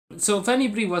So if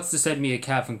anybody wants to send me a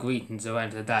cavan greetings or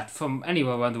anything like that from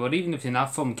anywhere around the world, even if you're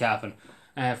not from Cavan,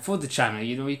 for the channel,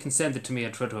 you can send it to me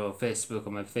on Twitter or Facebook or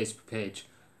my Facebook page.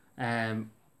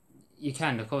 You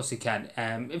can, of course you can.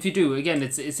 If you do, again,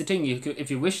 it's a thing. If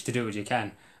you wish to do it, you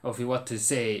can. Or if you want to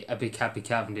say a big happy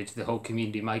Cavan Day to the whole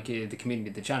community, the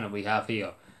community, the channel we have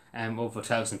here, over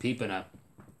 1,000 people now.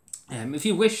 If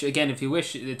you wish,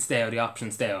 it's there. The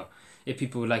option's there. If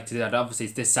people would like to do that, obviously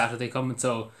it's this Saturday coming.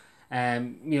 So,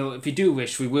 if you do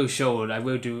wish, we will show it.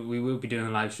 We will be doing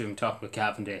a live stream talking about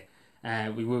Cavan Day.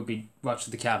 We will be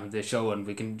watching the Cavan Day show, and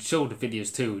we can show the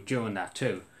videos too during that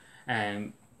too.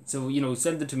 So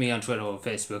send it to me on Twitter or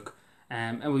Facebook,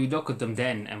 and we look at them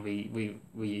then, and we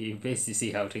basically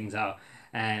see how things are.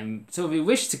 So if you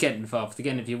wish to get involved,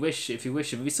 again, if you wish, it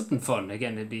would be something fun.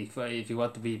 Again, it'd be if you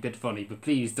want to be a bit funny, but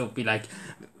please don't be like,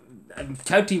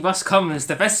 County Roscommon is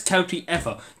the best county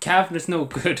ever. Cavan is no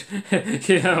good.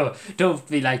 Don't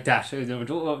be like that.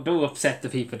 Don't upset the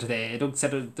people today. Don't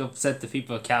upset the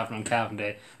people of Cavan on Cavan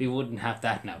Day. We wouldn't have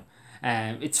that now.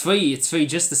 It's free. It's free.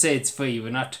 Just to say it's free. We're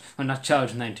not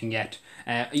charging anything yet.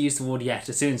 I use the word yet.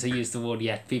 As soon as I use the word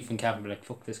yet, people in Cavan be like,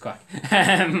 fuck this crack.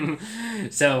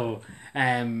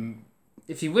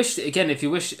 If you wish,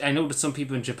 I know there's some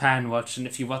people in Japan watching.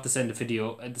 If you want to send a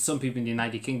video, there's some people in the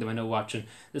United Kingdom I know watching.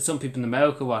 There's some people in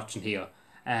America watching here.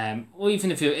 Or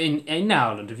even if you're in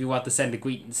Ireland, if you want to send a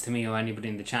greetings to me or anybody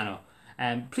in the channel,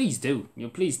 please do.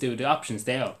 Please do. The option's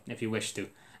there if you wish to.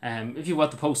 If you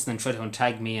want to post and try to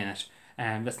tag me in it,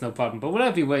 that's no problem. But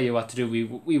whatever way you want to do,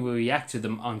 we will react to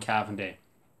them on Cavan Day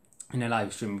in a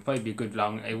live stream. It'll probably be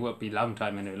it will be a long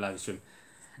time in a live stream.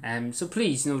 So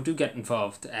please, do get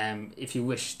involved if you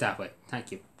wish that way.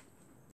 Thank you.